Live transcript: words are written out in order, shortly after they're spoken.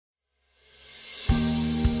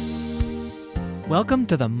Welcome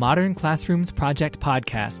to the Modern Classrooms Project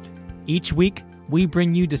podcast. Each week, we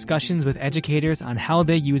bring you discussions with educators on how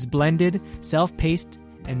they use blended, self-paced,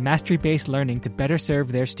 and mastery-based learning to better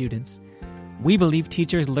serve their students. We believe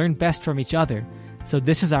teachers learn best from each other, so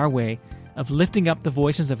this is our way of lifting up the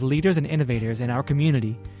voices of leaders and innovators in our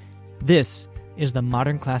community. This is the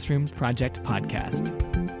Modern Classrooms Project podcast.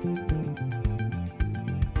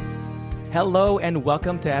 Hello and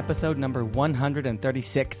welcome to episode number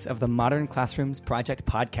 136 of the Modern Classrooms Project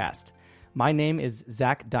podcast. My name is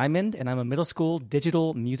Zach Diamond, and I'm a middle school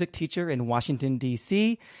digital music teacher in Washington,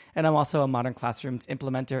 D.C., and I'm also a Modern Classrooms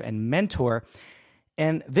implementer and mentor.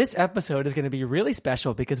 And this episode is going to be really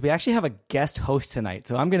special because we actually have a guest host tonight.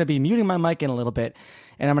 So I'm going to be muting my mic in a little bit,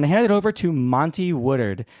 and I'm going to hand it over to Monty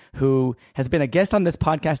Woodard, who has been a guest on this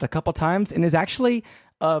podcast a couple times and is actually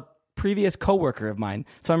a previous coworker of mine.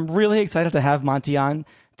 So I'm really excited to have Monty on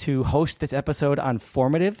to host this episode on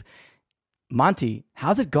Formative. Monty,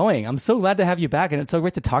 how's it going? I'm so glad to have you back, and it's so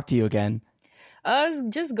great to talk to you again. It's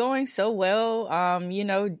just going so well.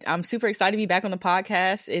 I'm super excited to be back on the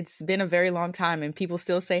podcast. It's been a very long time, and people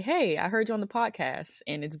still say, "Hey, I heard you on the podcast,"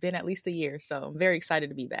 and it's been at least a year. So I'm very excited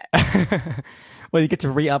to be back. Well, you get to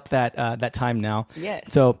re-up that time now.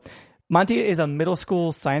 Yes. So Monty is a middle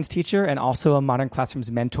school science teacher and also a Modern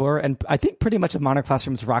Classrooms mentor, and I think pretty much a Modern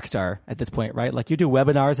Classrooms rock star at this point, right? Like you do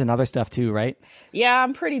webinars and other stuff too, right? Yeah,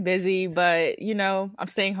 I'm pretty busy, but I'm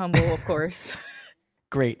staying humble, of course.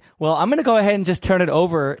 Great. Well, I'm going to go ahead and just turn it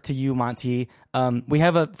over to you, Monty. We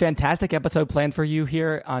have a fantastic episode planned for you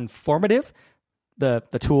here on Formative, the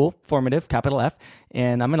tool, Formative, capital F,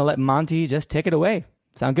 and I'm going to let Monty just take it away.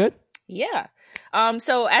 Sound good? Yeah.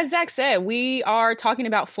 So as Zach said, we are talking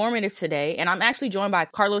about Formative today, and I'm actually joined by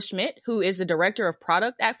Carlo Schmidt, who is the director of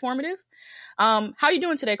product at Formative. How are you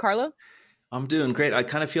doing today, Carlo? I'm doing great. I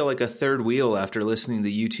kind of feel like a third wheel after listening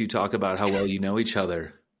to you two talk about how well you know each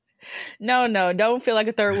other. No, don't feel like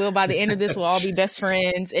a third wheel. By the end of this, we'll all be best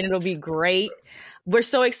friends, and it'll be great. We're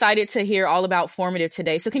so excited to hear all about Formative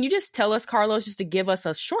today. So can you just tell us, Carlos, just to give us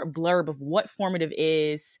a short blurb of what Formative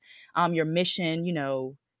is, your mission,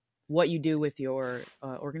 what you do with your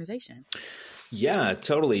organization? Yeah,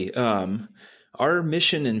 totally. Our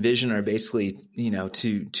mission and vision are basically,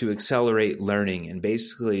 to accelerate learning and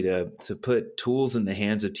basically to put tools in the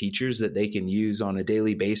hands of teachers that they can use on a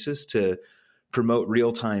daily basis to promote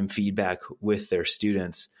real-time feedback with their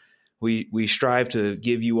students. We strive to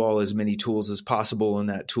give you all as many tools as possible in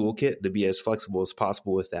that toolkit to be as flexible as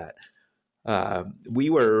possible with that. We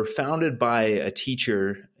were founded by a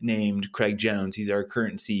teacher named Craig Jones. He's our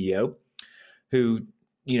current CEO, who,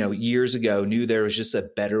 years ago knew there was just a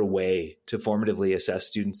better way to formatively assess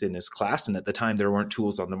students in his class. And at the time, there weren't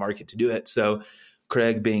tools on the market to do it. So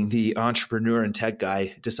Craig, being the entrepreneur and tech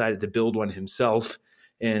guy, decided to build one himself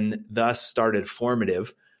and thus started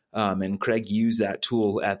Formative. And Craig used that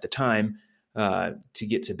tool at the time to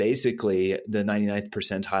get to basically the 99th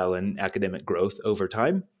percentile in academic growth over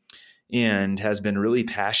time, and has been really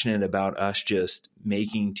passionate about us just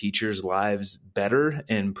making teachers' lives better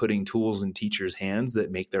and putting tools in teachers' hands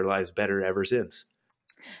that make their lives better ever since.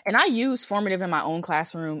 And I use Formative in my own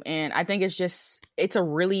classroom, and I think it's a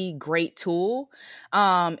really great tool.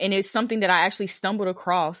 And it's something that I actually stumbled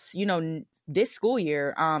across, this school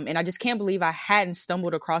year. And I just can't believe I hadn't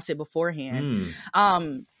stumbled across it beforehand.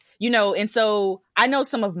 And so I know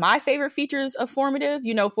some of my favorite features of Formative.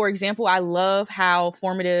 For example, I love how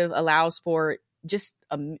Formative allows for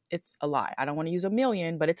it's a lot. I don't want to use a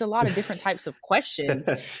million, but it's a lot of different types of questions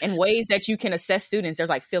and ways that you can assess students. There's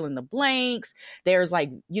like fill in the blanks. There's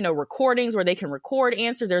recordings where they can record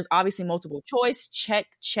answers. There's obviously multiple choice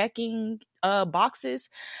checking boxes.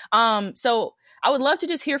 So I would love to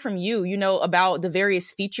just hear from you, about the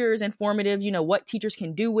various features in Formative, what teachers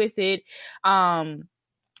can do with it.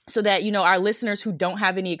 So that, our listeners who don't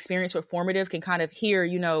have any experience with Formative can kind of hear,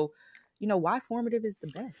 why Formative is the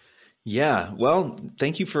best. Yeah. Well,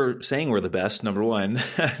 thank you for saying we're the best, number one.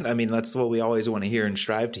 I mean, that's what we always want to hear and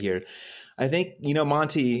strive to hear. I think,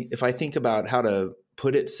 Monty, if I think about how to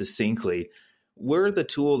put it succinctly, we're the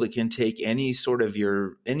tool that can take any of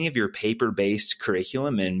your paper-based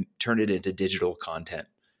curriculum and turn it into digital content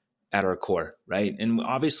at our core, right? And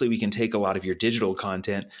obviously we can take a lot of your digital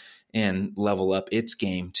content and level up its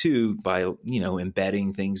game too by,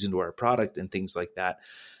 embedding things into our product and things like that.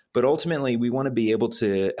 But ultimately, we want to be able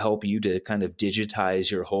to help you to kind of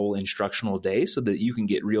digitize your whole instructional day so that you can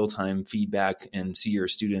get real-time feedback and see your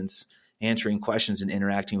students answering questions and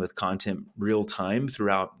interacting with content real time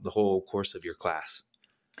throughout the whole course of your class.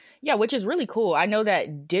 Yeah, which is really cool. I know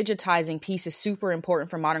that digitizing piece is super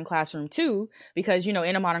important for modern classroom too, because, in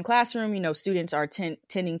a modern classroom, students are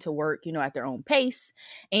tending to work, at their own pace.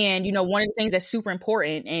 And, one of the things that's super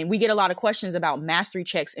important, and we get a lot of questions about mastery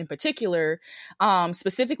checks in particular,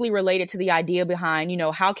 specifically related to the idea behind,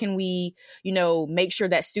 how can we, make sure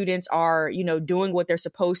that students are, doing what they're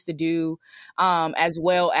supposed to do, as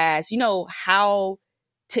well as, how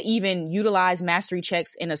to even utilize mastery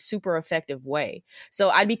checks in a super effective way. So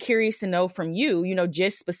I'd be curious to know from you,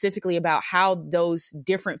 just specifically about how those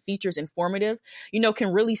different features in Formative,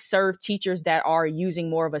 can really serve teachers that are using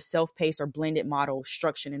more of a self-paced or blended model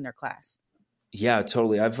structure in their class. Yeah,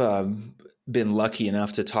 totally. I've been lucky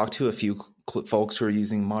enough to talk to a few folks who are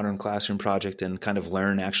using Modern Classroom Project and kind of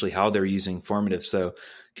learn actually how they're using Formative. So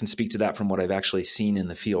can speak to that from what I've actually seen in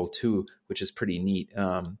the field too, which is pretty neat.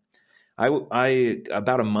 I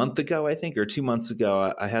about a month ago, I think, or 2 months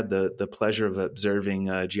ago, I had the pleasure of observing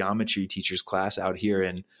a geometry teacher's class out here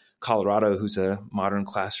in Colorado, who's a modern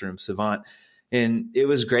classroom savant. And it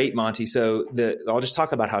was great, Monty. So I'll just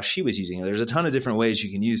talk about how she was using it. There's a ton of different ways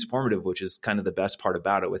you can use Formative, which is kind of the best part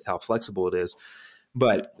about it with how flexible it is.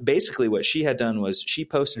 But basically what she had done was she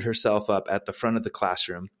posted herself up at the front of the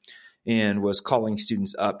classroom and was calling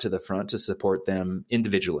students up to the front to support them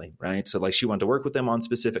individually, right? So like she wanted to work with them on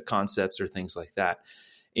specific concepts or things like that.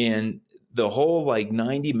 And the whole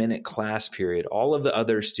 90-minute class period, all of the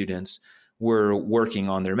other students were working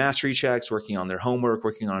on their mastery checks, working on their homework,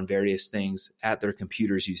 working on various things at their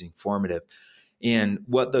computers using Formative. And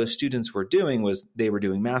what those students were doing was they were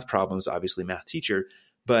doing math problems, obviously math teacher,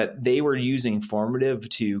 but they were using Formative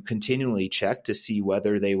to continually check to see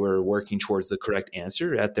whether they were working towards the correct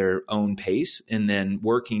answer at their own pace, and then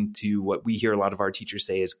working to what we hear a lot of our teachers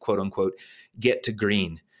say is, quote unquote, get to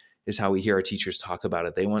green, is how we hear our teachers talk about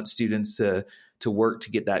it. They want students to work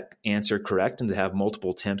to get that answer correct and to have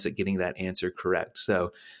multiple attempts at getting that answer correct.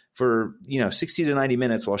 So for 60 to 90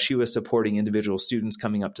 minutes while she was supporting individual students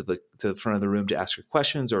coming up to the front of the room to ask her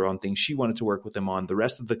questions or on things she wanted to work with them on, the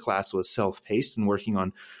rest of the class was self-paced and working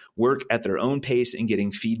on work at their own pace and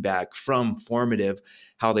getting feedback from Formative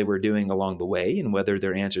how they were doing along the way and whether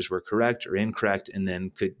their answers were correct or incorrect, and then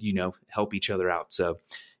could help each other out. So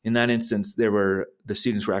in that instance, the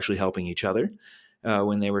students were actually helping each other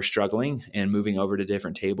when they were struggling and moving over to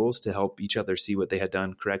different tables to help each other see what they had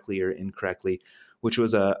done correctly or incorrectly, which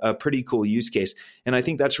was a pretty cool use case. And I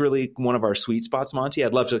think that's really one of our sweet spots, Monty.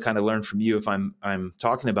 I'd love to kind of learn from you if I'm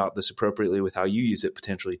talking about this appropriately with how you use it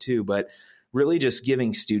potentially too, but really just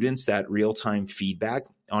giving students that real-time feedback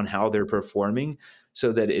on how they're performing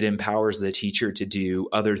so that it empowers the teacher to do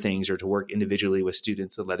other things or to work individually with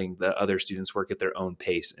students and letting the other students work at their own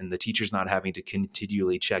pace. And the teacher's not having to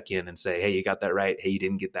continually check in and say, hey, you got that right. Hey, you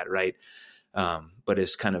didn't get that right. But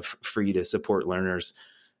is kind of free to support learners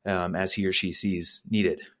as he or she sees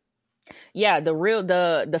needed. Yeah,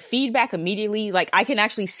 the feedback immediately, I can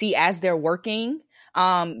actually see as they're working.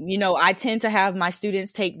 I tend to have my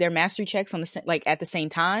students take their mastery checks on at the same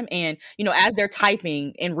time. And, as they're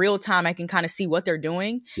typing in real time, I can kind of see what they're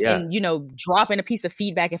doing and, drop in a piece of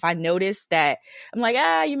feedback. If I notice that I'm like,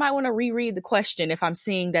 you might want to reread the question if I'm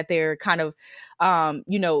seeing that they're kind of,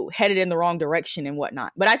 headed in the wrong direction and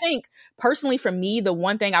whatnot. But I think personally for me, the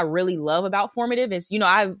one thing I really love about Formative is,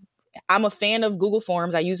 I'm a fan of Google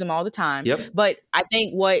Forms. I use them all the time. Yep. But I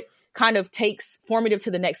think what kind of takes Formative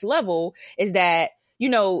to the next level is that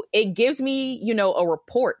it gives me, a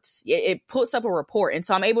report. It puts up a report. And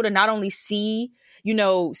so I'm able to not only see,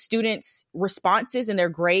 students' responses and their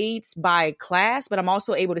grades by class, but I'm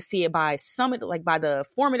also able to see it by by the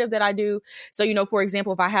Formative that I do. So, for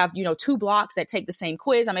example, if I have, 2 blocks that take the same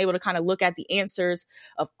quiz, I'm able to kind of look at the answers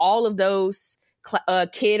of all of those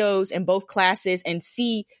kiddos in both classes and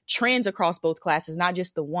see trends across both classes, not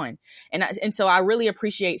just the one. And so I really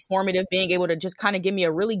appreciate Formative being able to just kind of give me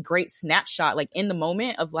a really great snapshot, in the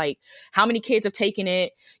moment of how many kids have taken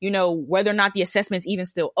it, whether or not the assessment's even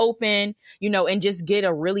still open, and just get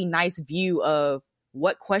a really nice view of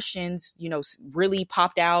what questions, really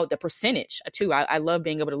popped out, the percentage too. I love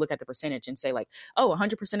being able to look at the percentage and say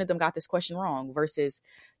 100% of them got this question wrong versus,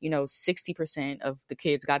 60% of the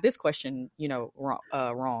kids got this question,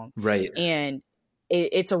 wrong. Right. And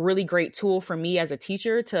it's a really great tool for me as a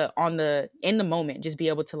teacher to in the moment, just be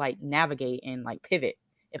able to navigate and pivot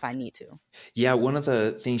if I need to. Yeah. One of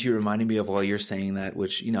the things you reminded me of while you're saying that,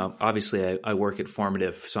 which, obviously I work at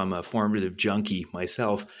Formative, so I'm a Formative junkie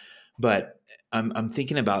myself. But I'm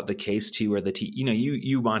thinking about the case too, where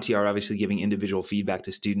you Monty are obviously giving individual feedback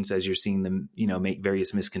to students as you're seeing them, make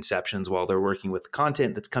various misconceptions while they're working with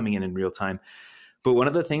content that's coming in real time. But one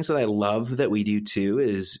of the things that I love that we do too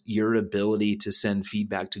is your ability to send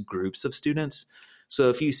feedback to groups of students. So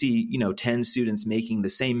if you see, 10 students making the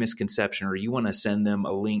same misconception, or you want to send them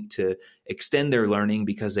a link to extend their learning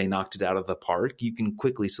because they knocked it out of the park, you can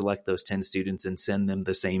quickly select those 10 students and send them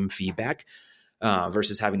the same feedback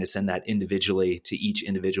versus having to send that individually to each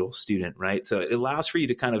individual student, right? So it allows for you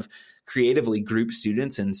to kind of creatively group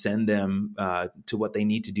students and send them to what they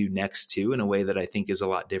need to do next too, in a way that I think is a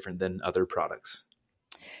lot different than other products.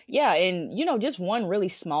 Yeah. And, just one really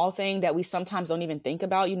small thing that we sometimes don't even think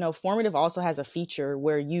about, Formative also has a feature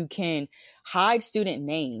where you can hide student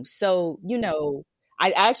names. So,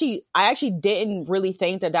 I actually didn't really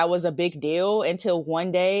think that was a big deal until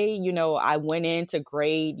one day, I went in to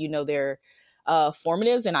grade, their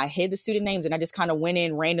formatives, and I hid the student names, and I just kind of went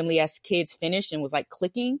in randomly as kids finished and was like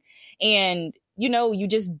clicking. And, you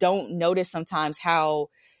just don't notice sometimes how,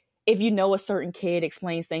 if a certain kid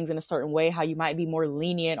explains things in a certain way, how you might be more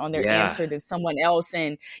lenient on their answer than someone else.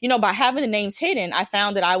 And, by having the names hidden, I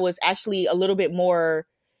found that I was actually a little bit more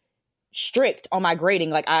strict on my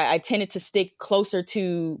grading. Like I tended to stick closer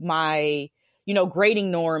to my,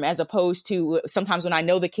 grading norm, as opposed to sometimes when I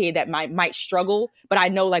know the kid that might struggle, but I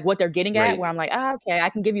know like what they're getting at, where I'm like, okay, I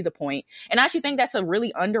can give you the point. And I actually think that's a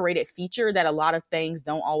really underrated feature that a lot of things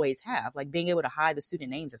don't always have, like being able to hide the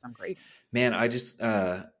student names as I'm grading. Man, I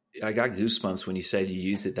got goosebumps when you said you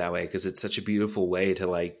used it that way, because it's such a beautiful way to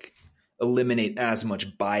like eliminate as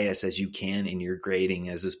much bias as you can in your grading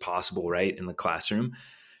as is possible, right, in the classroom.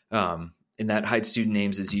 And that hide student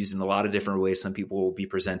names is used in a lot of different ways. Some people will be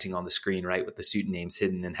presenting on the screen, right, with the student names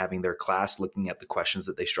hidden and having their class looking at the questions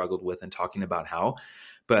that they struggled with and talking about how.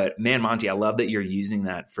 But man, Monty, I love that you're using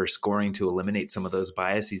that for scoring to eliminate some of those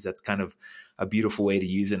biases. That's kind of a beautiful way to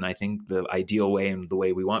use it. And I think the ideal way, and the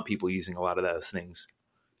way we want people using a lot of those things.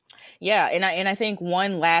 Yeah. And I think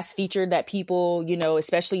one last feature that people,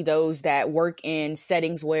 especially those that work in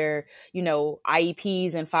settings where,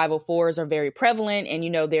 IEPs and 504s are very prevalent,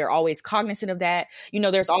 and, they're always cognizant of that.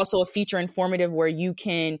 There's also a feature in Formative where you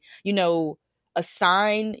can,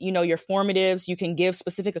 assign, your formatives. You can give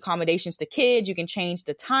specific accommodations to kids. You can change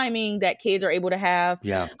the timing that kids are able to have.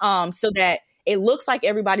 Yeah. So that it looks like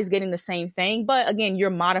everybody's getting the same thing, but again,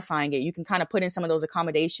 you're modifying it. You can kind of put in some of those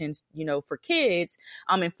accommodations, for kids.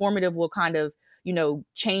 Formative will kind of,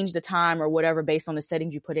 change the time or whatever based on the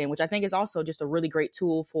settings you put in, which I think is also just a really great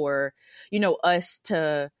tool for, us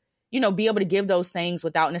to, be able to give those things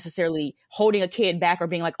without necessarily holding a kid back or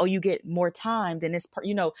being like, oh, you get more time than this part.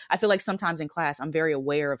 I feel like sometimes in class, I'm very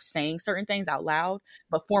aware of saying certain things out loud,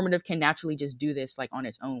 but Formative can naturally just do this like on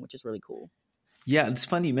its own, which is really cool. Yeah, it's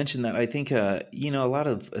funny you mentioned that. I think, a lot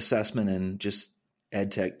of assessment and just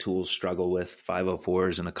ed tech tools struggle with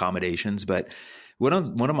 504s and accommodations. But one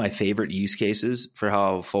of my favorite use cases for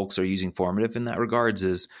how folks are using Formative in that regards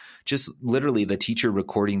is just literally the teacher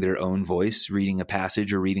recording their own voice, reading a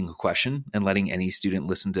passage or reading a question, and letting any student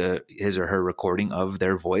listen to his or her recording of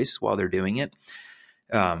their voice while they're doing it.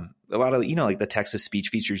 A lot of, like the text to speech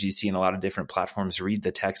features you see in a lot of different platforms read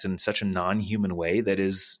the text in such a non-human way that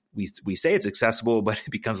is, we say it's accessible, but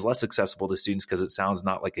it becomes less accessible to students because it sounds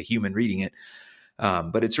not like a human reading it.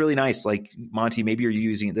 But it's really nice. Like Monty, maybe you're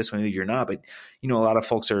using it this way, maybe you're not, but a lot of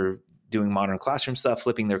folks are doing modern classroom stuff,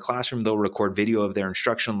 flipping their classroom. They'll record video of their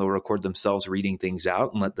instruction. They'll record themselves reading things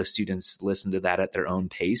out and let the students listen to that at their own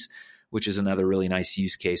pace, which is another really nice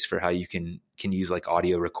use case for how you can use like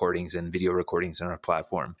audio recordings and video recordings on our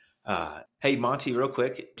platform. Hey, Monty, real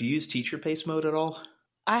quick, do you use teacher pace mode at all?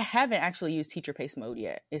 I haven't actually used teacher pace mode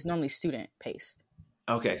yet. It's normally student paced.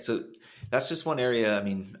 Okay. So that's just one area. I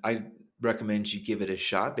mean, I recommend you give it a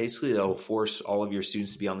shot. Basically, it'll force all of your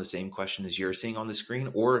students to be on the same question as you're seeing on the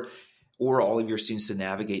screen, or all of your students to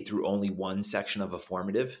navigate through only one section of a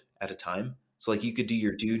formative at a time. So like you could do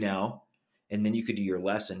your do now, and then you could do your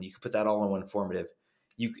lesson. You could put that all in one formative.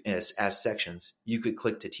 You as sections. You could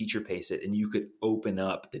click to teacher pace it, and you could open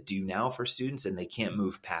up the do now for students, and they can't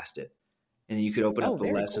move past it. And you could open up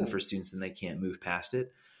the lesson for students, and they can't move past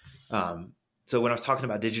it. So when I was talking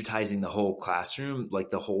about digitizing the whole classroom,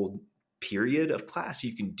 like the whole period of class,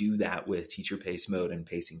 you can do that with teacher pace mode and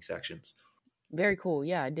pacing sections. Very cool.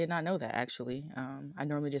 Yeah, I did not know that actually. I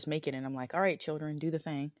normally just make it, and I'm like, all right, children, do the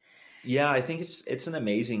thing. Yeah, I think it's an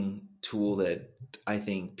amazing tool that I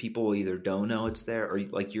think people either don't know it's there, or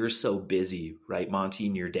like you're so busy, right, Monty,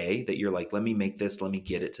 in your day that you're like, let me make this, let me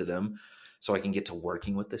get it to them so I can get to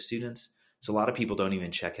working with the students. So a lot of people don't even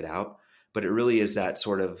check it out, but it really is that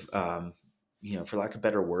sort of, for lack of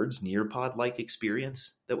better words, Nearpod-like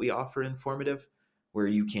experience that we offer in Formative, where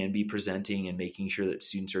you can be presenting and making sure that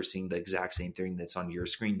students are seeing the exact same thing that's on your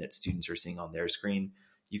screen that students are seeing on their screen.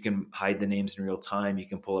 You can hide the names in real time. You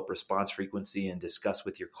can pull up response frequency and discuss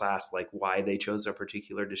with your class like why they chose a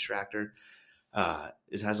particular distractor.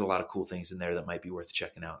 It has a lot of cool things in there that might be worth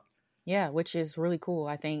checking out. Yeah, which is really cool,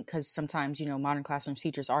 I think, because sometimes, modern classroom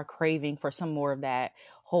teachers are craving for some more of that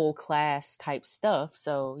whole class type stuff.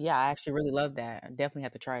 So yeah, I actually really love that. I definitely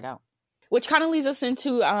have to try it out. Which kind of leads us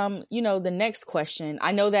into, the next question.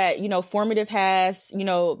 I know that, Formative has,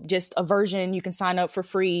 just a version you can sign up for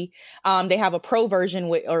free. They have a pro version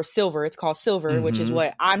or silver. It's called silver, which is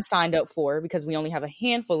what I'm signed up for because we only have a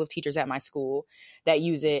handful of teachers at my school that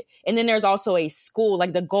use it. And then there's also a school,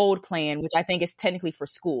 like the gold plan, which I think is technically for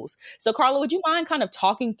schools. So Carla, would you mind kind of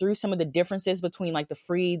talking through some of the differences between like the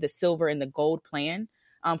free, the silver, and the gold plan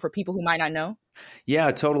for people who might not know?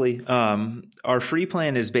 Yeah, totally. Our free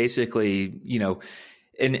plan is basically,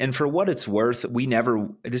 and for what it's worth,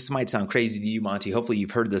 this might sound crazy to you, Monty. Hopefully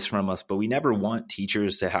you've heard this from us, but we never want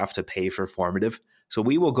teachers to have to pay for Formative. So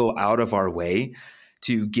we will go out of our way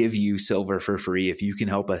to give you silver for free if you can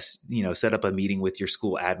help us, set up a meeting with your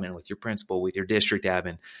school admin, with your principal, with your district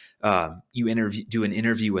admin. You do an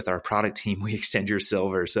interview with our product team, we extend your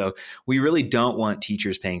silver. So we really don't want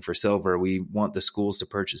teachers paying for silver. We want the schools to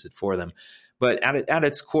purchase it for them. But at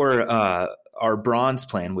its core, our bronze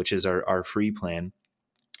plan, which is our free plan,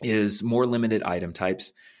 is more limited item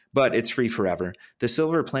types, but it's free forever. The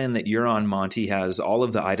silver plan that you're on, Monty, has all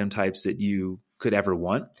of the item types that you could ever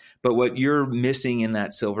want. But what you're missing in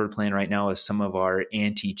that silver plan right now is some of our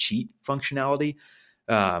anti-cheat functionality,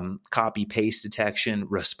 copy paste detection,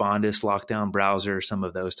 Respondus lockdown browser, some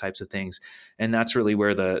of those types of things. And that's really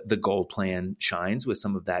where the gold plan shines with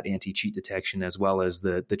some of that anti-cheat detection, as well as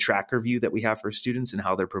the tracker view that we have for students and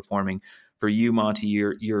how they're performing. For you, Monty,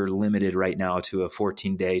 you're limited right now to a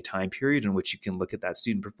 14-day time period in which you can look at that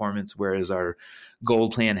student performance, whereas our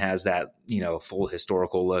gold plan has that, full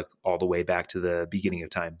historical look all the way back to the beginning of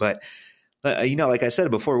time. But, like I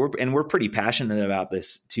said before, we're pretty passionate about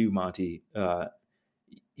this too, Monty.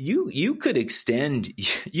 You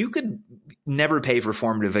could never pay for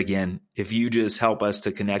Formative again if you just help us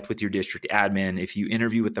to connect with your district admin. If you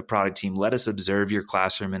interview with the product team, let us observe your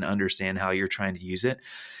classroom and understand how you're trying to use it.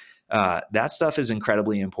 That stuff is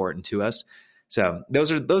incredibly important to us. So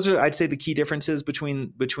those are I'd say the key differences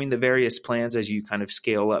between the various plans as you kind of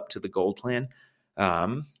scale up to the gold plan.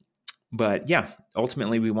 But yeah,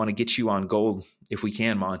 ultimately we want to get you on gold if we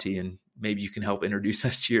can, Monty, and maybe you can help introduce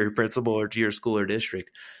us to your principal or to your school or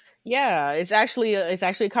district. Yeah, it's actually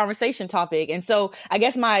a conversation topic. And so I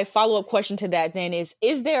guess my follow-up question to that then is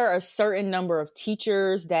there a certain number of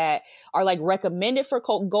teachers that are like recommended for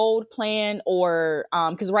gold plan, or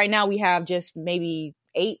because right now we have just maybe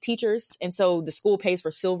 8 teachers. And so the school pays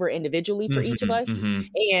for silver individually for each of us.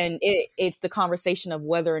 And it's the conversation of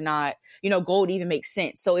whether or not, gold even makes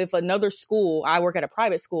sense. So if another school, I work at a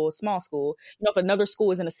private school, a small school, if another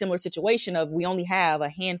school is in a similar situation of we only have a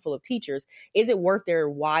handful of teachers, is it worth their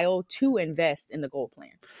while to invest in the gold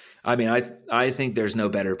plan? I mean, I think there's no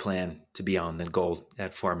better plan to be on than gold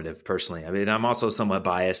at Formative personally. I mean, I'm also somewhat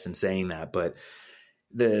biased in saying that, but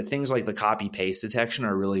the things like the copy paste detection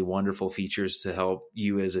are really wonderful features to help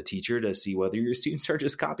you as a teacher to see whether your students are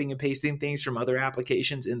just copying and pasting things from other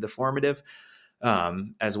applications in the Formative,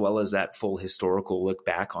 as well as that full historical look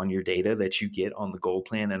back on your data that you get on the gold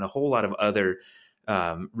plan, and a whole lot of other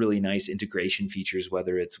really nice integration features,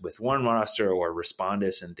 whether it's with OneRoster or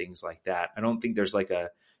Respondus and things like that. I don't think there's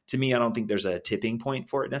a tipping point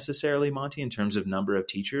for it necessarily, Monty, in terms of number of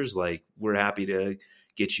teachers. Like, we're happy to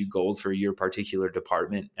get you gold for your particular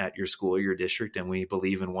department at your school or your district, and we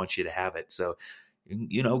believe and want you to have it. So,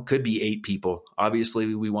 could be 8 people.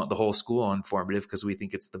 Obviously, we want the whole school on Formative because we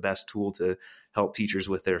think it's the best tool to help teachers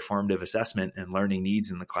with their formative assessment and learning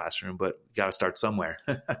needs in the classroom, but you got to start somewhere.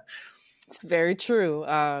 It's very true.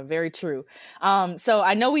 Very true. So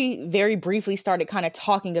I know we very briefly started kind of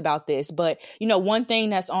talking about this, but, one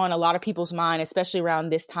thing that's on a lot of people's mind, especially around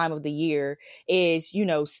this time of the year, is,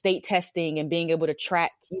 state testing and being able to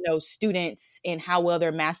track, students and how well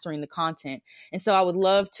they're mastering the content. And so I would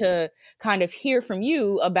love to kind of hear from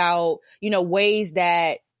you about, ways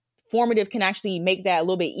that Formative can actually make that a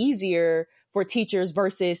little bit easier for teachers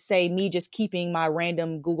versus, say, me just keeping my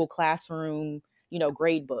random Google Classroom,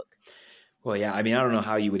 grade book. Well, yeah. I mean, I don't know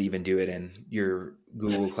how you would even do it in your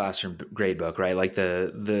Google Classroom gradebook, right? Like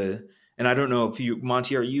and I don't know if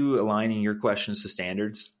Monty, are you aligning your questions to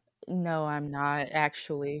standards? No, I'm not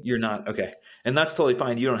actually. You're not? Okay. And that's totally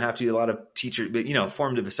fine. You don't have to. A lot of teachers, but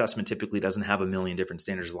formative assessment typically doesn't have a million different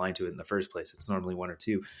standards aligned to it in the first place. It's normally 1 or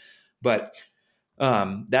 2. But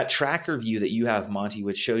that tracker view that you have, Monty,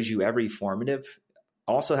 which shows you every formative,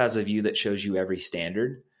 also has a view that shows you every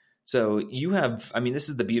standard. So you have, I mean, this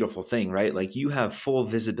is the beautiful thing, right? Like you have full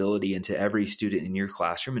visibility into every student in your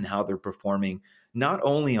classroom and how they're performing, not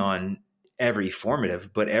only on every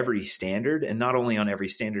formative, but every standard, and not only on every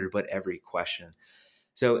standard, but every question.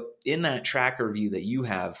 So in that tracker view that you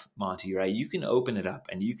have, Monty, right, you can open it up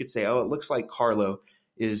and you could say, oh, it looks like Carlo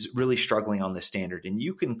is really struggling on the standard. And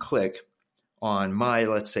you can click on my,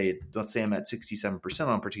 let's say I'm at 67%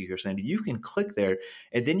 on a particular standard. You can click there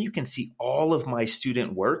and then you can see all of my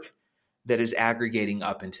student work that is aggregating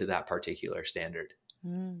up into that particular standard.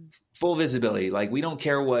 Full visibility. Like we don't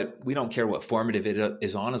care what formative it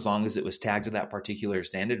is on, as long as it was tagged to that particular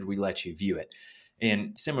standard, we let you view it.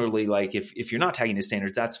 And similarly, like if you're not tagging the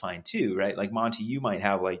standards, that's fine too, right? Like Monty, you might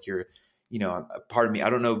have like your, pardon me, I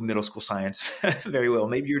don't know middle school science very well.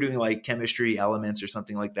 Maybe you're doing like chemistry elements or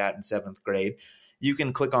something like that in 7th grade. You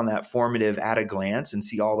can click on that formative at a glance and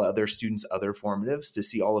see all the other students' other formatives to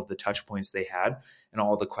see all of the touch points they had and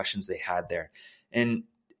all the questions they had there. And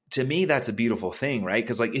to me, that's a beautiful thing, right?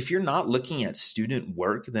 Because like if you're not looking at student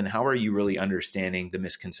work, then how are you really understanding the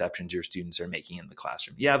misconceptions your students are making in the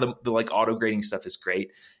classroom? Yeah, the like auto grading stuff is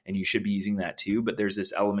great and you should be using that too. But there's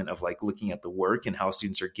this element of like looking at the work and how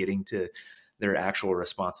students are getting to their actual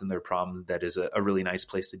response and their problem that is a really nice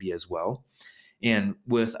place to be as well. And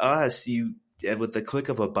with us, with the click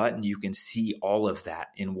of a button, you can see all of that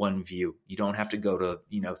in one view. You don't have to go to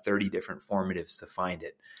 30 different formatives to find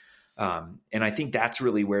it. And I think that's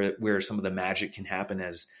really where some of the magic can happen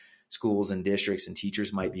as schools and districts and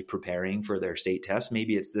teachers might be preparing for their state tests.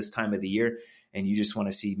 Maybe it's this time of the year and you just want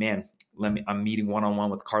to see, man, I'm meeting one-on-one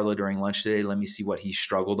with Carlo during lunch today. Let me see what he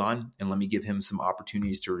struggled on and let me give him some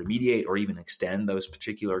opportunities to remediate or even extend those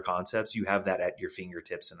particular concepts. You have that at your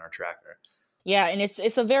fingertips in our tracker. Yeah, and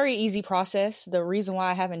it's a very easy process. The reason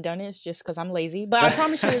why I haven't done it is just because I'm lazy. But I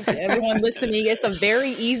promise you, everyone listening, it's a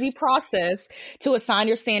very easy process to assign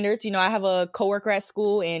your standards. I have a coworker at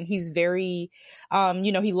school, and he's very,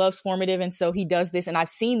 he loves formative, and so he does this. And I've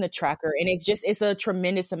seen the tracker, and it's a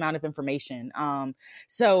tremendous amount of information.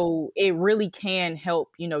 So it really can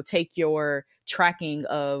help, take your tracking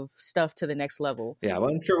of stuff to the next level. Yeah, well,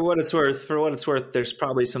 and for what it's worth, there's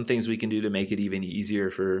probably some things we can do to make it even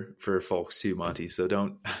easier for folks too, Monty. So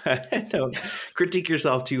don't critique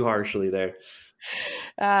yourself too harshly there.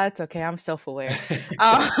 It's okay. I'm self-aware.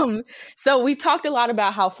 So we've talked a lot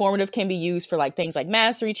about how formative can be used for like things like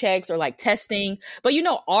mastery checks or like testing. But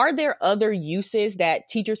are there other uses that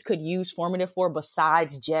teachers could use formative for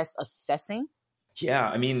besides just assessing? Yeah,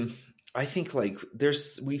 I mean, I think like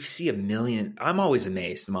we see a million. I'm always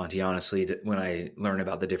amazed, Monty, honestly, when I learn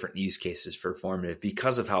about the different use cases for formative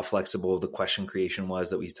because of how flexible the question creation was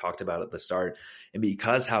that we talked about at the start. And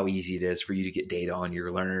because how easy it is for you to get data on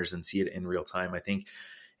your learners and see it in real time, I think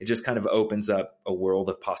it just kind of opens up a world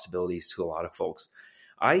of possibilities to a lot of folks.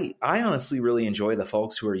 I honestly really enjoy the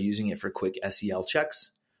folks who are using it for quick SEL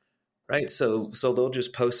checks. Right. So they'll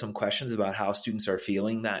just post some questions about how students are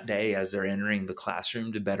feeling that day as they're entering the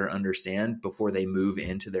classroom to better understand before they move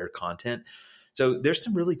into their content. So there's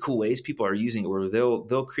some really cool ways people are using it where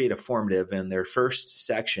they'll create a formative and their first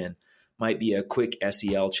section might be a quick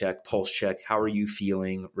SEL check, pulse check. How are you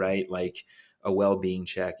feeling? Right. Like a well-being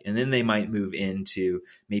check. And then they might move into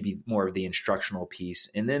maybe more of the instructional piece.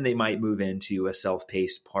 And then they might move into a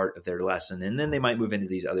self-paced part of their lesson. And then they might move into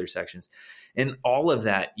these other sections. And all of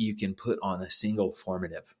that you can put on a single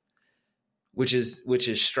formative, which is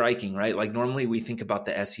striking, right? Like normally we think about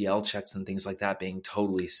the SEL checks and things like that being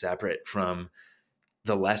totally separate from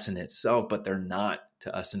the lesson itself, but they're not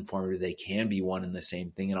to us in formative. They can be one and the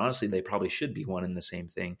same thing. And honestly, they probably should be one and the same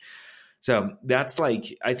thing. So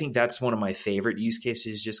I think that's one of my favorite use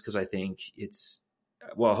cases just because I think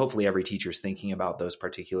hopefully every teacher is thinking about those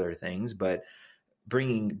particular things, but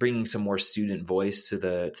bringing some more student voice to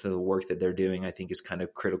the work that they're doing, I think is kind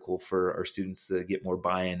of critical for our students to get more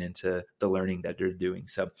buy-in into the learning that they're doing.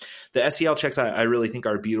 So the SEL checks, I really think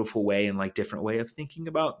are a beautiful way and like different way of thinking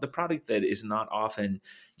about the product that is not often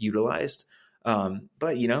utilized.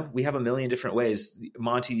 But we have a million different ways.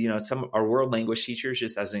 Monty, some our world language teachers,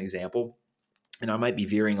 just as an example, and I might be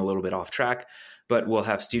veering a little bit off track, but we'll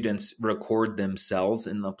have students record themselves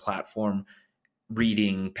in the platform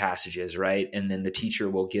reading passages, right? And then the teacher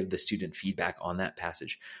will give the student feedback on that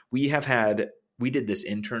passage. We did this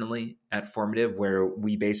internally at Formative where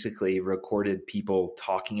we basically recorded people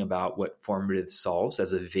talking about what Formative solves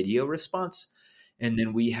as a video response. And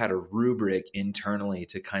then we had a rubric internally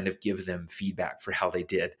to kind of give them feedback for how they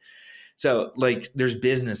did. So like there's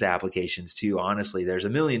business applications too. Honestly, there's a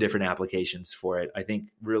million different applications for it. I think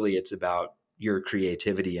really it's about your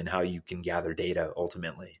creativity and how you can gather data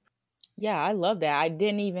ultimately. Yeah, I love that. I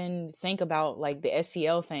didn't even think about like the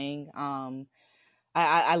SEL thing.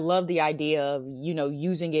 I love the idea of,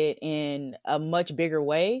 using it in a much bigger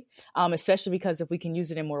way, especially because if we can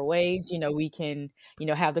use it in more ways, we can,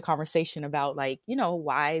 have the conversation about like,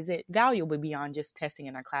 why is it valuable beyond just testing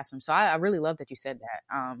in our classroom? So I really love that you said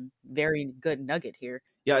that. Very good nugget here.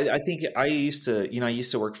 Yeah, I think I used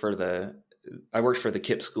to work I worked for the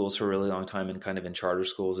KIPP schools for a really long time and kind of in charter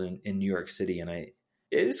schools in New York City. And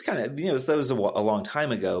it's kind of, that was a long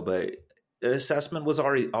time ago, but assessment was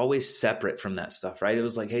always separate from that stuff, right? It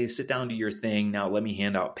was like, hey, sit down, do your thing. Now let me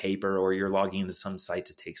hand out paper, or you're logging into some site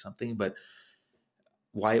to take something. But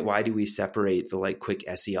why do we separate the like quick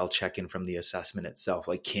SEL check-in from the assessment itself?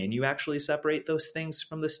 Like, can you actually separate those things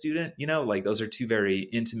from the student? Like those are two very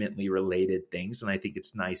intimately related things. And I think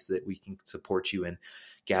it's nice that we can support you in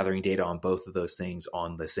gathering data on both of those things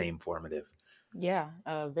on the same formative. Yeah,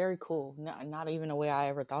 very cool. Not even a way I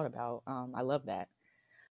ever thought about. I love that.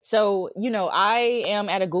 So, I am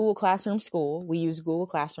at a Google Classroom school. We use Google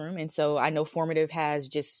Classroom. And so I know Formative has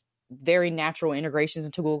just very natural integrations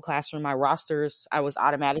into Google Classroom. My rosters, I was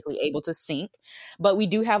automatically able to sync. But we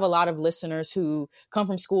do have a lot of listeners who come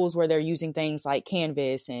from schools where they're using things like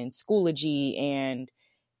Canvas and Schoology and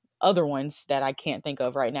other ones that I can't think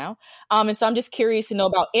of right now. And so I'm just curious to know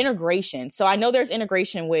about integration. So I know there's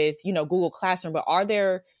integration with, Google Classroom, but are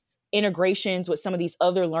there integrations with some of these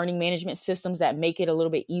other learning management systems that make it a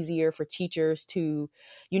little bit easier for teachers to,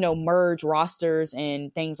 merge rosters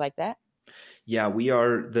and things like that? Yeah, we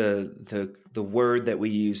are the word that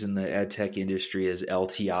we use in the ed tech industry is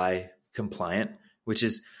LTI compliant, which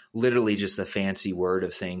is literally just a fancy word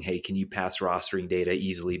of saying, hey, can you pass rostering data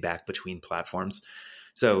easily back between platforms?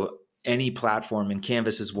 So any platform, and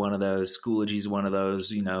Canvas is one of those, Schoology is one of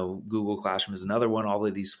those, Google Classroom is another one. All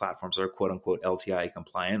of these platforms are quote unquote LTI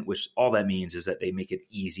compliant, which all that means is that they make it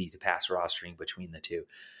easy to pass rostering between the two.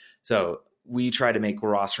 So we try to make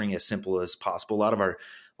rostering as simple as possible. A lot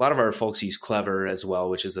of our folks use Clever as well,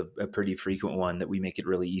 which is a pretty frequent one that we make it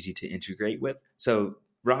really easy to integrate with. So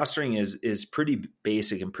rostering is pretty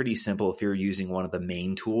basic and pretty simple if you're using one of the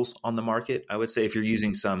main tools on the market. I would say if you're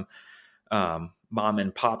using some mom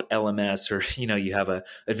and pop LMS, or you have a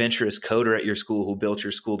adventurous coder at your school who built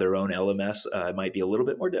your school their own LMS, it might be a little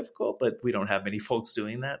bit more difficult, but we don't have many folks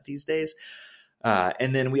doing that these days.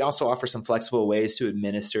 And then we also offer some flexible ways to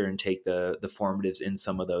administer and take the formatives in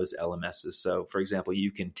some of those LMSs. So for example,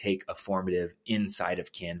 you can take a formative inside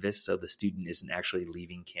of Canvas, so the student isn't actually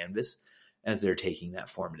leaving Canvas as they're taking that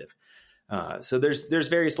formative. So there's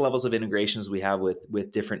various levels of integrations we have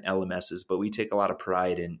with different LMSs, but we take a lot of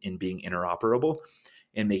pride in being interoperable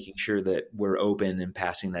and making sure that we're open and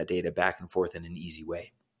passing that data back and forth in an easy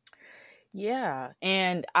way. Yeah.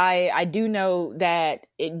 And I do know that,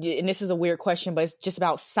 and this is a weird question, but it's just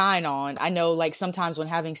about sign on. I know like sometimes when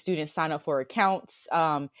having students sign up for accounts,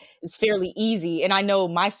 it's fairly easy. And I know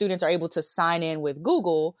my students are able to sign in with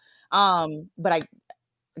Google, but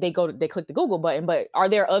they click the Google button. But are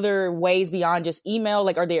there other ways beyond just email?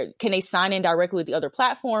 Like, can they sign in directly with the other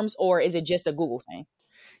platforms, or is it just a Google thing?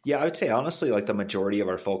 Yeah, I would say honestly, like the majority of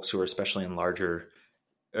our folks who are especially in larger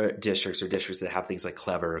districts or districts that have things like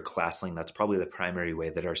Clever or ClassLink, that's probably the primary way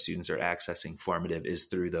that our students are accessing Formative is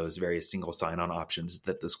through those various single sign-on options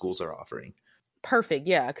that the schools are offering. Perfect.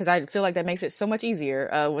 Yeah. Because I feel like that makes it so much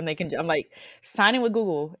easier when they can. I'm like, sign in with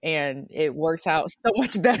Google and it works out so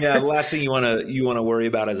much better. Yeah. The last thing you want to worry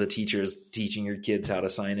about as a teacher is teaching your kids how to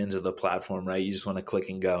sign into the platform, right? You just want to click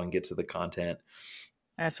and go and get to the content.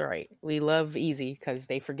 That's right. We love easy because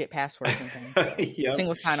they forget passwords and things. So yep.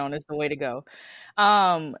 Single sign-on is the way to go.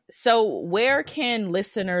 So where can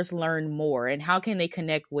listeners learn more, and how can they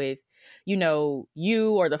connect with,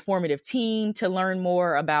 you or the Formative team to learn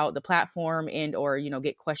more about the platform and or,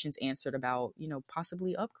 get questions answered about,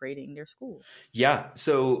 possibly upgrading their school? Yeah.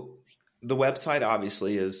 So the website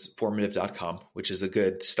obviously is formative.com, which is a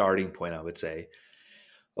good starting point, I would say.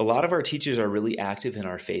 A lot of our teachers are really active in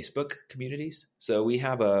our Facebook communities. So we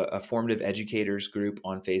have a formative educators group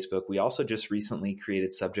on Facebook. We also just recently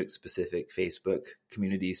created subject-specific Facebook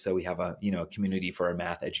communities. So we have a community for our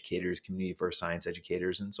math educators, community for our science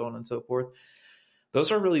educators, and so on and so forth.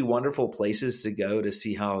 Those are really wonderful places to go to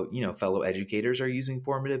see how, fellow educators are using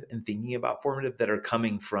Formative and thinking about Formative that are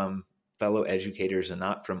coming from fellow educators and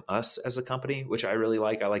not from us as a company, which I really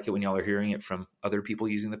like. I like it when y'all are hearing it from other people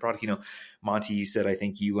using the product. Monty, you said, I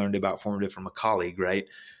think you learned about Formative from a colleague, right?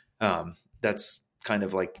 That's kind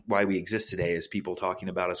of like why we exist today, is people talking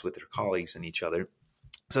about us with their colleagues and each other.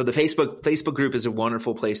 So the Facebook group is a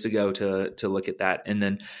wonderful place to go to look at that. And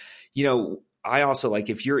then, I also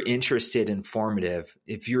like, if you're interested in formative,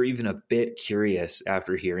 if you're even a bit curious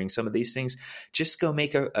after hearing some of these things, just go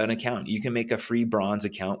make an account. You can make a free bronze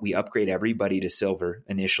account. We upgrade everybody to silver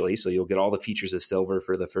initially. So you'll get all the features of silver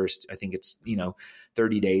for the first, I think it's,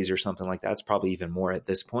 30 days or something like that. It's probably even more at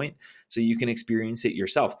this point. So you can experience it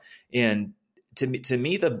yourself. And to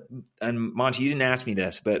me, and Monty, you didn't ask me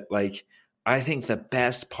this, but like, I think the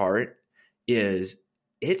best part is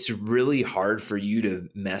it's really hard for you to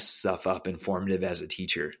mess stuff up in formative as a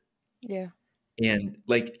teacher. Yeah. And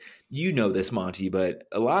like, this, Monty, but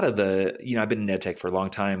a lot of I've been in ed tech for a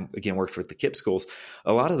long time, again, worked with the KIPP schools.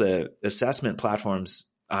 A lot of the assessment platforms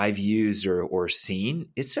I've used or seen,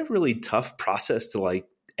 it's a really tough process to like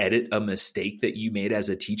edit a mistake that you made as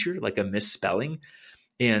a teacher, like a misspelling.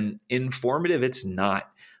 And in formative, it's not.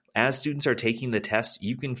 As students are taking the test,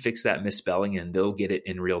 you can fix that misspelling and they'll get it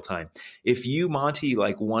in real time. If you, Monty,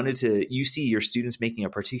 like you see your students making a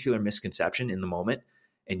particular misconception in the moment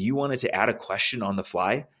and you wanted to add a question on the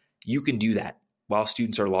fly, you can do that while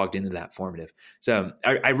students are logged into that formative. So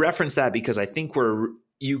I reference that because I think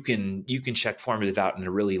you can check formative out in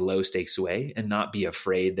a really low stakes way and not be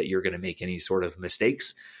afraid that you're going to make any sort of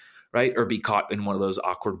mistakes, right? Or be caught in one of those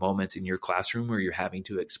awkward moments in your classroom where you're having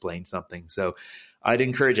to explain something. So I'd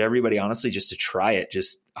encourage everybody, honestly, just to try it.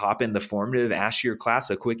 Just hop in the formative, ask your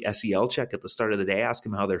class a quick SEL check at the start of the day, ask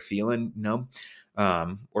them how they're feeling,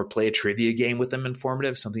 or play a trivia game with them in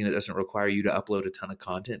formative, something that doesn't require you to upload a ton of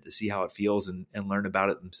content to see how it feels and learn about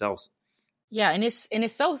it themselves. Yeah, and it's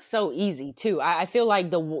so easy too. I feel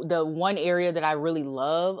like the one area that I really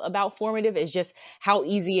love about formative is just how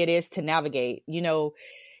easy it is to navigate.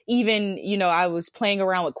 Even, I was playing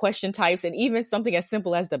around with question types, and even something as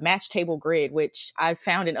simple as the match table grid, which I've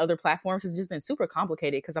found in other platforms has just been super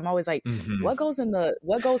complicated because I'm always like, what goes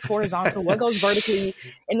horizontal, what goes vertically?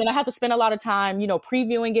 And then I have to spend a lot of time,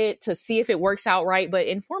 previewing it to see if it works out right. But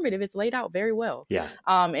in formative, it's laid out very well. Yeah.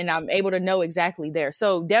 And I'm able to know exactly there.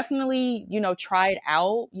 So definitely, try it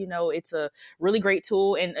out. It's a really great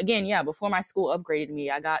tool. And again, before my school upgraded me,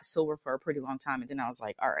 I got silver for a pretty long time. And then I was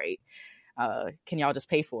like, all right. Can y'all just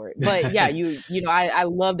pay for it? But yeah, I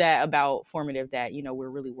love that about formative, that, we're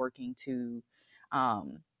really working to,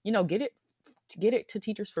 get it to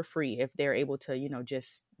teachers for free if they're able to,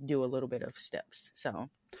 just do a little bit of steps. So.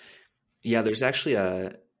 Yeah, there's actually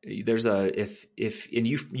if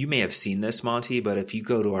you may have seen this, Monty, but if you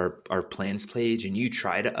go to our plans page and you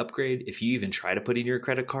try to upgrade, if you even try to put in your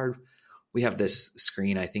credit card, we have this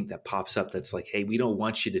screen, I think, that pops up that's like, hey, we don't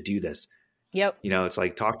want you to do this. Yep. It's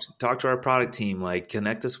like, talk to our product team, like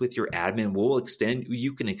connect us with your admin.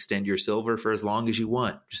 You can extend your silver for as long as you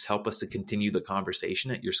want. Just help us to continue the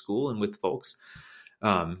conversation at your school and with folks.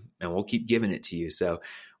 And we'll keep giving it to you. So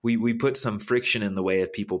we put some friction in the way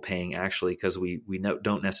of people paying, actually, because we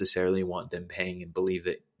don't necessarily want them paying and believe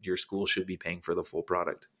that your school should be paying for the full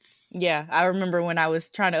product. Yeah, I remember when I was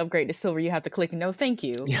trying to upgrade to silver, you have to click no thank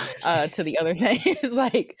you to the other thing. It's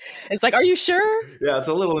like, are you sure? Yeah, it's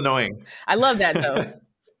a little annoying. I love that though.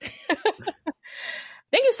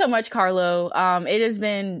 Thank you so much, Carlo. It has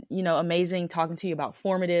been, amazing talking to you about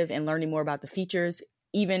formative and learning more about the features.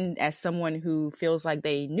 Even as someone who feels like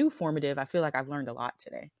they knew formative, I feel like I've learned a lot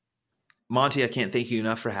today. Monty, I can't thank you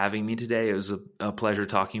enough for having me today. It was a pleasure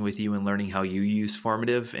talking with you and learning how you use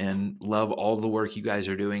formative, and love all the work you guys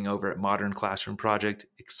are doing over at Modern Classroom Project.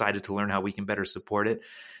 Excited to learn how we can better support it.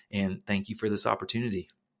 And thank you for this opportunity.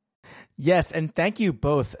 Yes, and thank you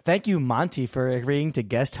both. Thank you, Monty, for agreeing to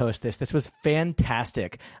guest host this. This was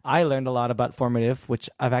fantastic. I learned a lot about formative, which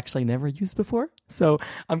I've actually never used before. So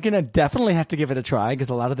I'm going to definitely have to give it a try because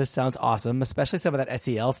a lot of this sounds awesome, especially some of that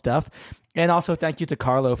SEL stuff. And also thank you to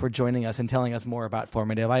Carlo for joining us and telling us more about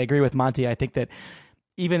formative. I agree with Monty. I think that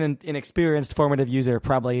even an inexperienced formative user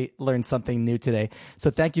probably learned something new today.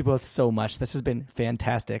 So thank you both so much. This has been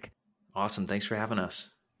fantastic. Awesome. Thanks for having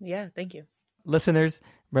us. Yeah, thank you. Listeners,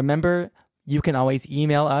 remember, you can always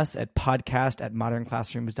email us at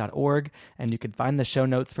podcast@modernclassrooms.org, and you can find the show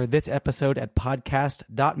notes for this episode at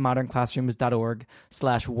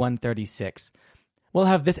podcast.modernclassrooms.org/136. We'll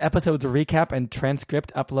have this episode's recap and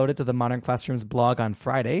transcript uploaded to the Modern Classrooms blog on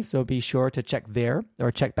Friday, so be sure to check there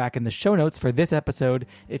or check back in the show notes for this episode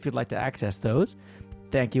if you'd like to access those.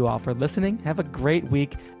 Thank you all for listening. Have a great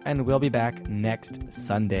week, and we'll be back next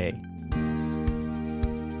Sunday.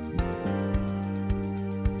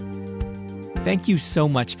 Thank you so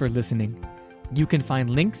much for listening. You can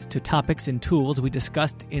find links to topics and tools we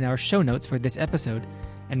discussed in our show notes for this episode.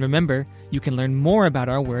 And remember, you can learn more about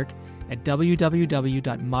our work at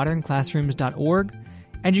www.modernclassrooms.org,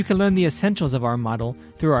 and you can learn the essentials of our model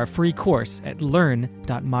through our free course at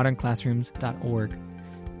learn.modernclassrooms.org.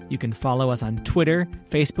 You can follow us on Twitter,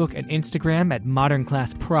 Facebook, and Instagram at Modern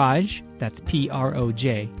Class Proj. That's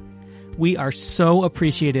Proj. We are so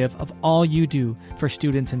appreciative of all you do for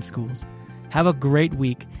students in schools. Have a great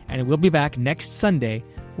week, and we'll be back next Sunday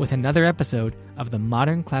with another episode of the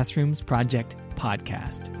Modern Classrooms Project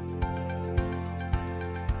podcast.